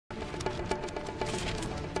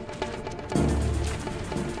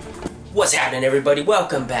What's happening, everybody?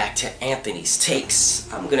 Welcome back to Anthony's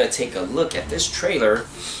Takes. I'm gonna take a look at this trailer.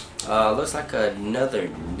 Looks like another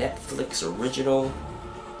Netflix original.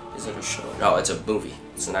 Is it a show? No, it's a movie.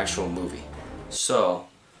 It's an actual movie. So,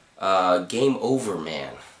 Game Over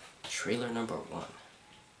Man. Trailer number 1.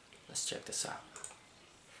 Let's check this out.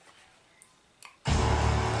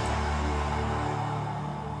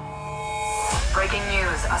 Breaking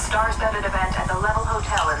news, a star-studded event at the Level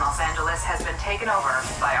Hotel in Los Angeles has been taken over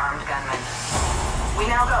by armed gunmen. We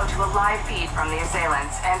now go to a live feed from the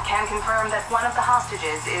assailants and can confirm that one of the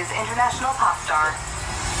hostages is international pop star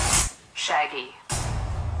Shaggy.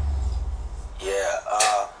 Yeah,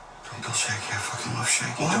 Don't Shaggy, I fucking love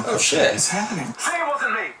Shaggy. Oh shit. It's happening. Say it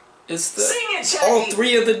wasn't me. It's the Sing it, Shaggy. all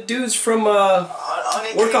 3 of the dudes from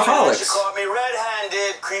Honey, Workaholics. You caught me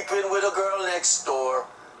red-handed, creeping with a girl next door.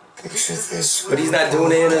 Picture this, but he's not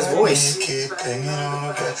doing it in his voice. Keep banging on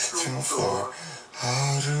the bathroom floor.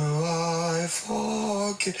 How do I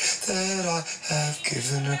forget that I have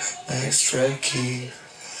given her an extra key?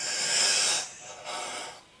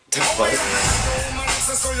 That's funny.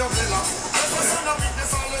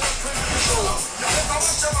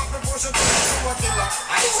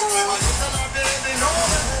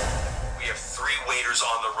 We have 3 waiters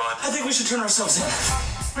on the run. I think we should turn ourselves in.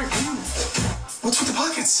 Wait, what's with the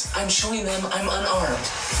pockets? I'm showing them I'm unarmed.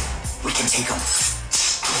 We can take them.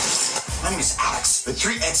 My name is Alex, with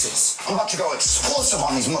 3 X's. I'm about to go explosive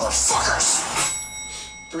on these motherfuckers.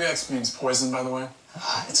 3X means poison, by the way.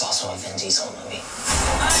 It's also a Vin Diesel movie. What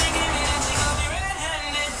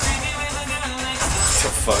the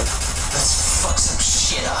fuck? Let's fuck some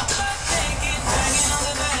shit up.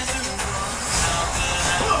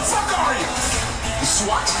 Who the fuck are you? You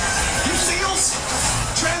SWAT? You SEALs?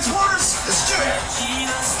 Transporters? Let's do it.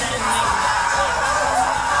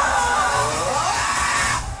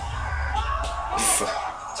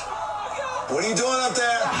 What are you doing up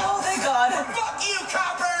there? Oh, thank God. Fuck you,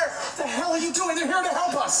 copper! What the hell are you doing? They're here to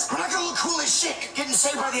help us. We're not gonna look cool as shit getting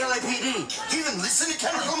saved by the LAPD. Do you even listen to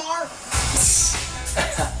Kendrick Lamar?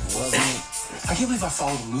 I can't believe I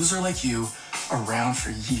followed a loser like you around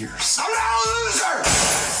for years. I'm not a loser!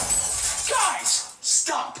 Guys,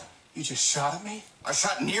 stop! You just shot at me? I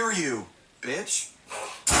shot near you, bitch.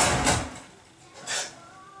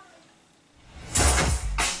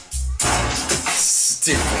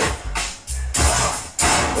 Stupid.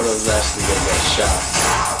 What was actually gonna get shot?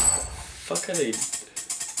 Fuck are they?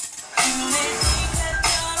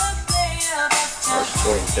 March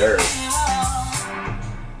 23rd.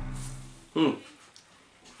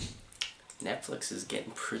 Netflix is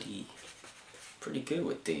getting pretty good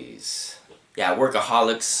with these. Yeah,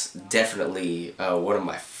 Workaholics, definitely one of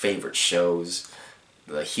my favorite shows.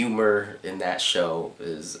 The humor in that show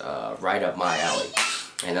is right up my alley.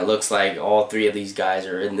 And it looks like all 3 of these guys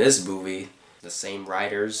are in this movie. The same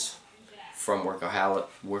writers from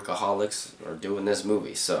Workaholics are doing this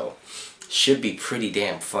movie. So, should be pretty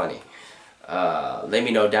damn funny. Let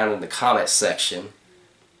me know down in the comment section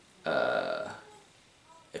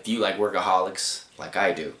if you like Workaholics like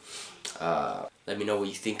I do. Let me know what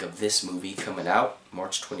you think of this movie coming out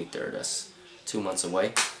March 23rd. That's 2 months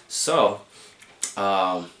away. So,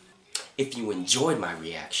 if you enjoyed my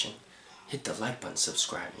reaction, hit the like button,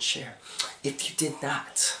 subscribe, and share. If you did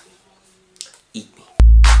not, eat me.